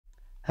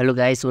Hello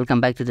guys,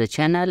 welcome back to the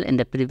channel. In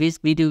the previous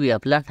video we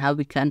have learned how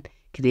we can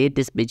create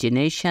this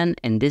pagination.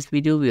 In this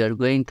video we are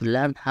going to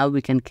learn how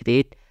we can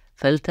create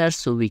filters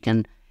so we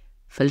can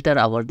filter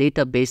our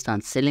data based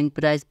on selling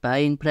price,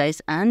 buying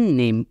price and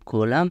name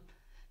column.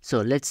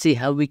 So let's see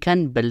how we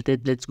can build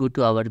it. Let's go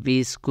to our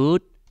VS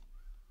Code.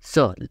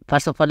 So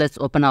first of all, let's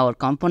open our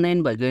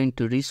component by going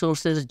to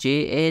resources,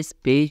 JS,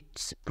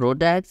 page,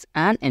 products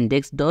and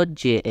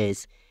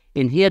index.js.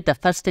 In here the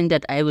first thing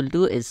that I will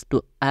do is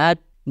to add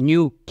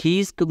new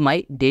keys to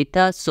my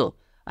data. So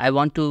I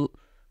want to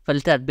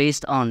filter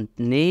based on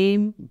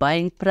name,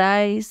 buying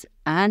price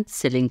and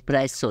selling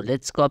price. So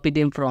let's copy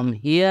them from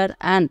here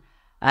and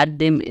add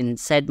them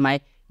inside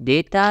my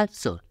data.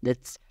 So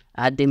let's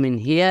add them in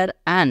here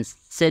and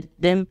set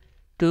them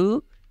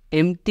to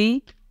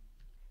empty.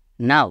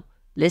 Now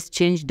let's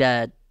change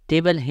the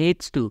table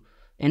heads to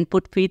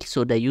input field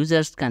so the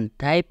users can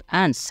type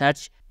and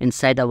search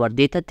inside our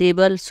data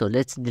table. So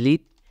let's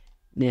delete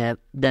the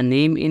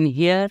name in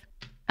here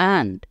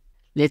and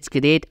let's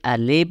create a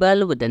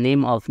label with the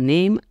name of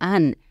name,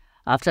 and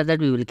after that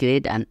we will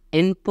create an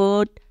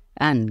input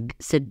and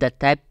set the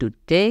type to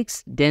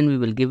text. Then we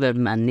will give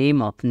them a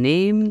name of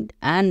name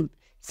and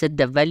set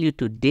the value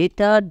to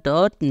data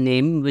dot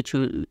name, which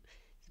will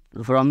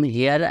from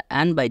here,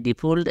 and by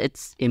default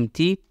it's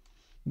empty.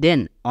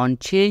 Then on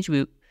change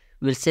we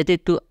will set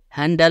it to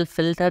handle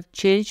filter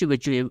change,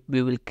 which we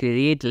will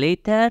create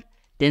later.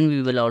 Then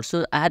we will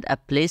also add a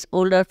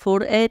placeholder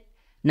for it.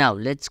 Now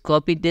let's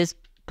copy this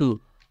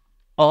to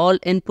all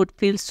input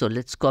fields. So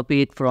let's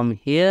copy it from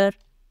here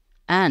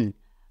and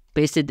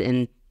paste it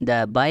in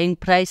the buying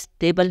price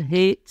table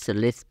head. So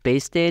let's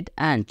paste it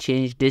and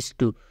change this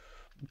to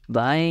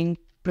buying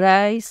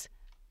price.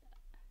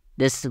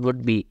 This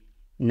would be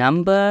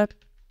number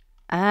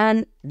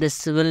and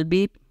this will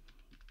be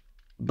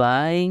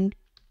buying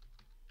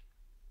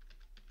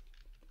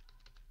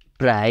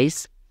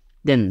price.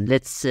 Then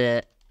let's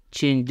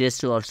change this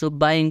to also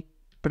buying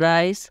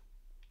price.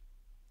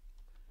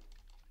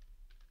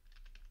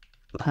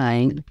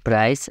 Buying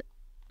price.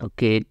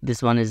 Okay,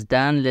 this one is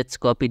done. Let's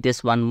copy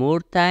this one more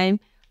time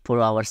for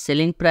our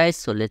selling price.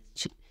 So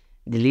let's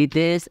delete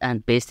this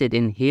and paste it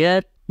in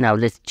here. Now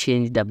let's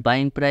change the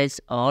buying price,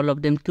 all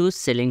of them, to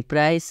selling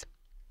price.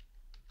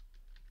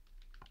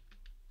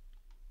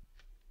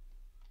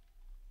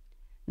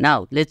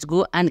 Now let's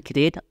go and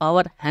create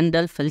our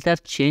handle filter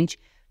change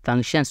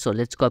function. So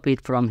let's copy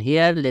it from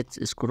here. Let's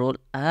scroll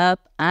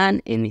up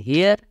and in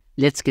here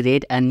let's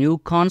create a new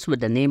cons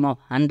with the name of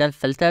handle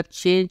filter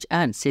change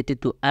and set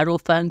it to arrow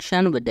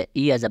function with the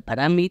e as a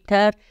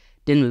parameter.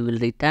 Then we will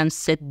return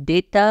set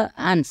data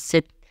and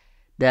set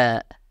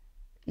the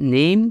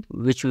name,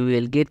 which we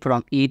will get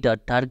from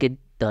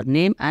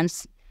e.target.name and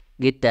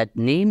get that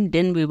name.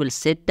 Then we will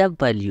set the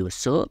value.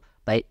 So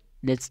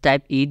let's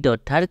type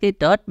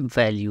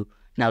e.target.value.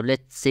 Now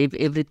let's save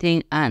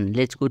everything and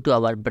let's go to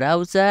our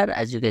browser.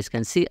 As you guys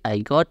can see, I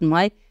got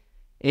my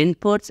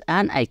inputs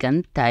and I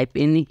can type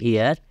in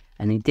here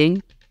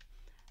anything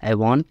I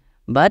want,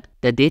 but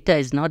the data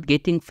is not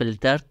getting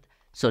filtered.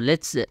 So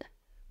let's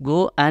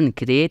go and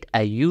create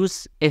a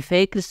use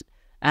effects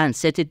and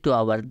set it to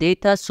our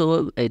data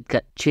so it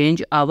can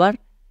change our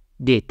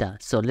data.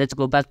 So let's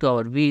go back to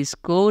our VS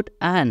Code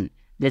and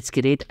let's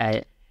create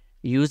a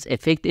use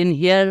effect in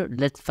here.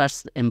 Let's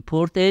first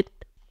import it.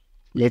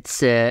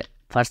 Let's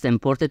first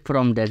import it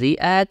from the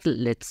React.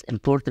 Let's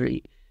import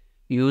the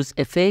use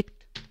effect.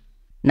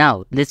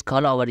 Now let's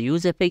call our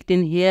use effect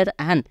in here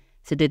and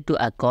set it to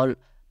a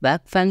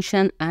callback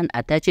function and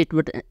attach it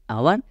with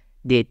our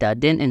data.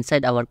 Then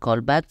inside our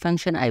callback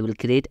function I will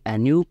create a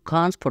new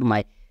cons for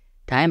my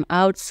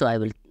timeout. So I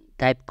will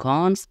type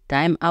cons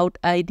timeout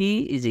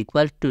id is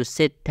equal to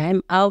set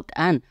timeout,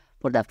 and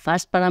for the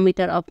first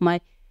parameter of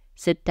my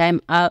set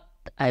timeout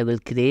I will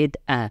create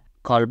a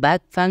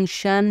callback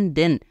function.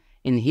 Then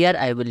in here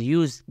I will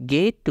use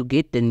get to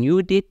get the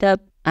new data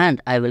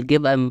and I will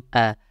give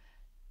a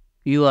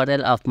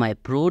URL of my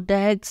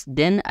products.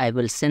 Then I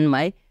will send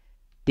my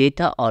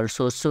data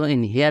also. So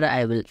in here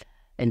I will,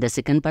 in the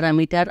second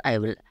parameter, I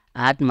will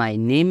add my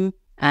name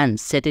and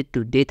set it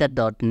to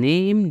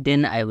data.name.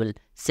 Then I will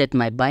set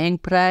my buying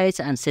price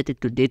and set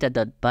it to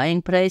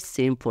data.buying price.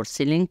 Same for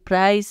selling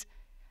price.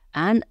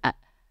 And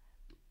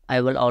I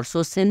will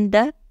also send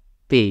the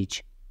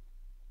page.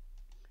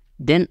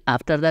 Then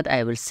after that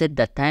I will set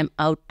the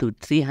timeout to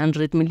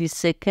 300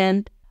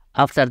 milliseconds.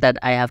 After that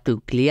I have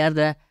to clear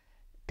the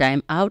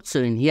timeout.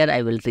 So in here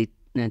I will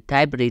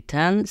type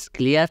returns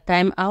clear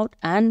timeout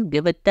and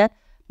give it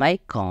my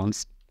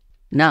const.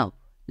 Now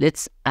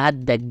let's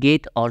add the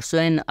get also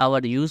in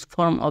our use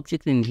form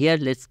object. In here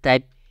let's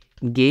type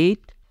get.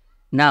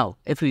 Now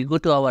if we go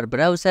to our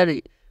browser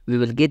we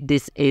will get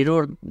this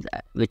error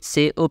which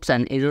say oops,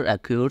 an error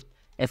occurred.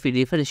 If we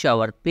refresh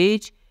our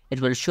page it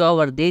will show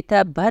our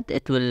data, but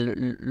it will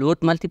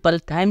load multiple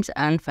times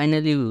and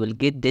finally we will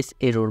get this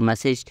error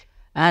message.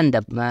 And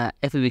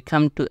if we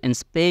come to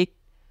inspect,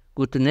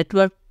 go to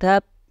network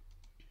tab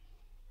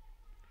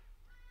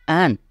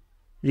and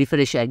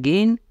refresh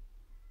again,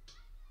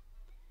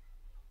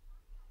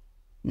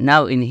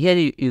 Now in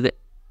here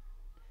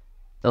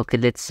okay,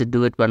 let's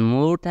do it one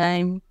more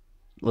time.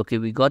 Okay,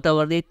 we got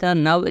our data.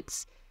 Now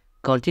it's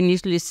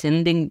continuously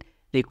sending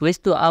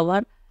request to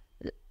our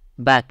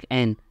back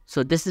end.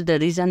 So this is the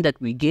reason that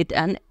we get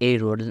an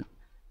error,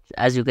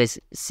 as you guys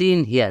see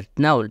in here.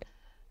 Now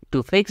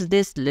to fix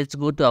this, let's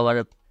go to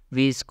our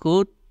VS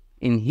Code.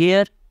 In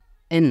here,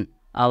 in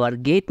our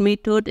get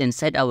method,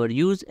 inside our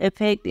use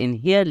effect, in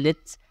here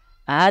let's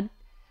add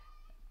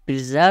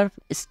preserve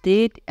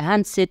state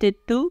and set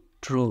it to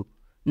true.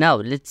 Now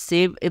let's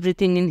save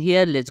everything in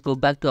here. Let's go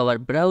back to our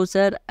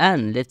browser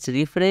and let's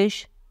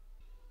refresh.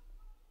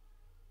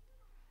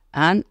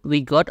 And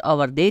we got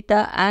our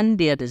data, and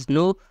there is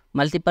no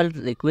multiple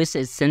requests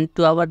is sent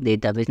to our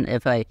database.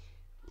 If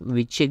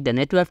we check the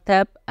network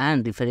tab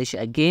and refresh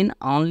again,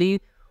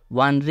 only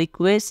one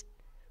request,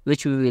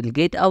 which we will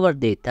get our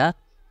data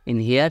in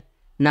here.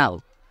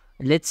 Now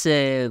let's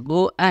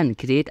go and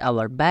create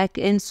our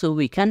backend so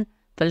we can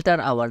filter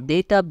our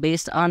data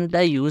based on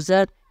the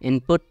user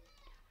input.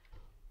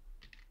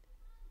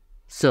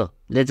 So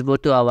let's go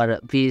to our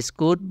VS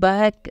Code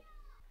back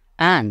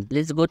and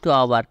let's go to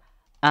our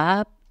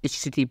app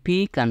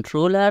HTTP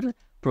controller,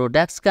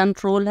 products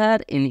controller.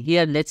 In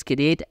here, let's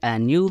create a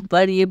new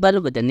variable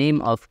with the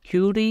name of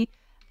query,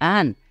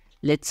 and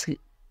let's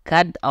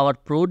cut our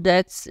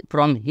products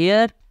from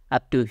here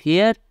up to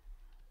here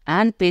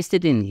and paste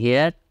it in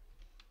here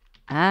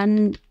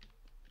and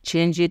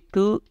change it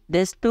to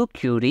this to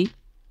query.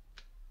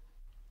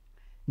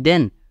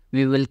 Then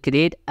we will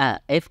create a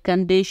if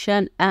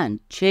condition and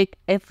check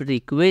if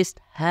request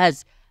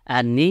has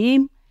a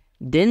name.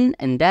 Then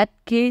in that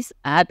case,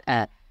 add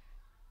a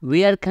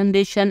where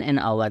condition in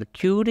our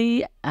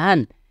query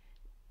and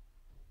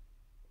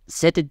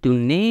set it to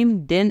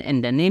name. Then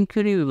in the name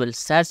query, we will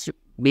search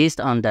based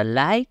on the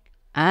like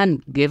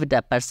and give it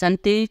a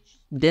percentage.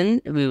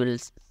 Then we will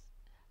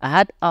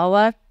add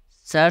our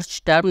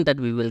search term that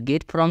we will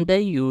get from the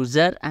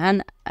user,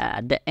 and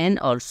at the end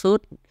also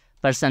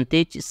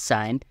percentage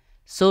sign.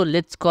 So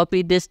let's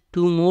copy this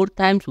 2 more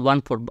times,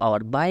 one for our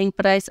buying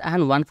price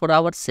and one for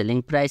our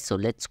selling price. So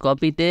let's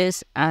copy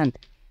this and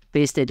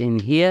paste it in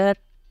here.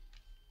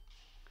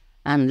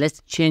 And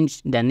let's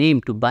change the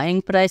name to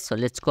buying price. So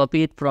let's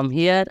copy it from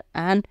here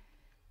and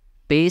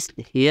paste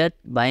here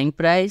buying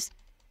price.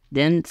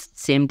 Then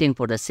same thing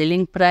for the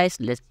selling price.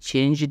 Let's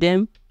change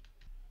them.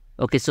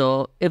 Okay,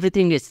 so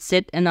everything is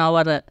set in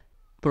our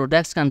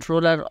products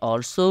controller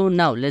also.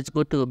 Now let's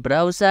go to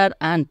browser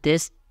and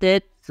test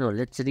it. So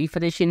let's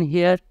refresh in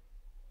here.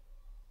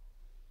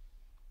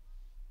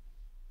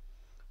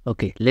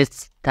 Okay,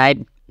 let's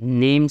type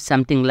name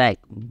something like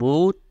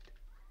boat.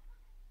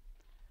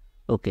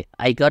 Okay,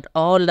 I got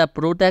all the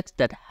products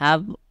that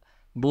have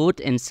boat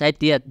inside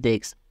their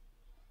decks.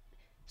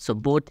 So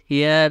boat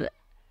here,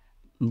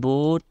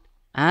 boat,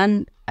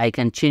 and I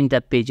can change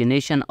the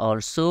pagination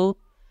also.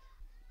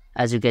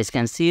 As you guys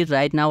can see,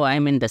 right now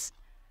I'm in the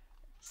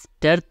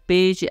third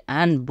page,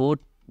 and boat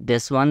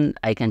this one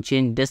I can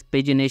change this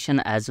pagination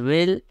as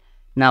well.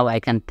 Now I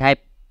can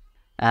type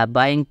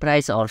buying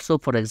price also,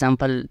 for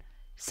example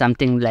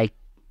something like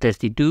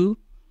 32.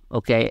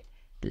 Okay,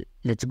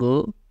 let's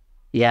go.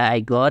 Yeah, I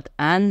got.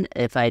 And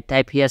if I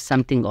type here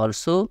something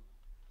also,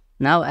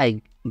 now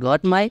I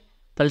got my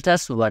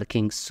filters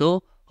working.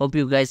 So hope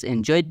you guys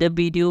enjoyed the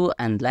video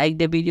and like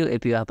the video.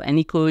 If you have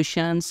any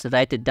questions,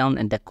 write it down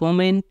in the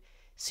comment.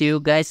 See you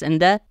guys in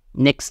the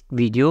next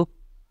video.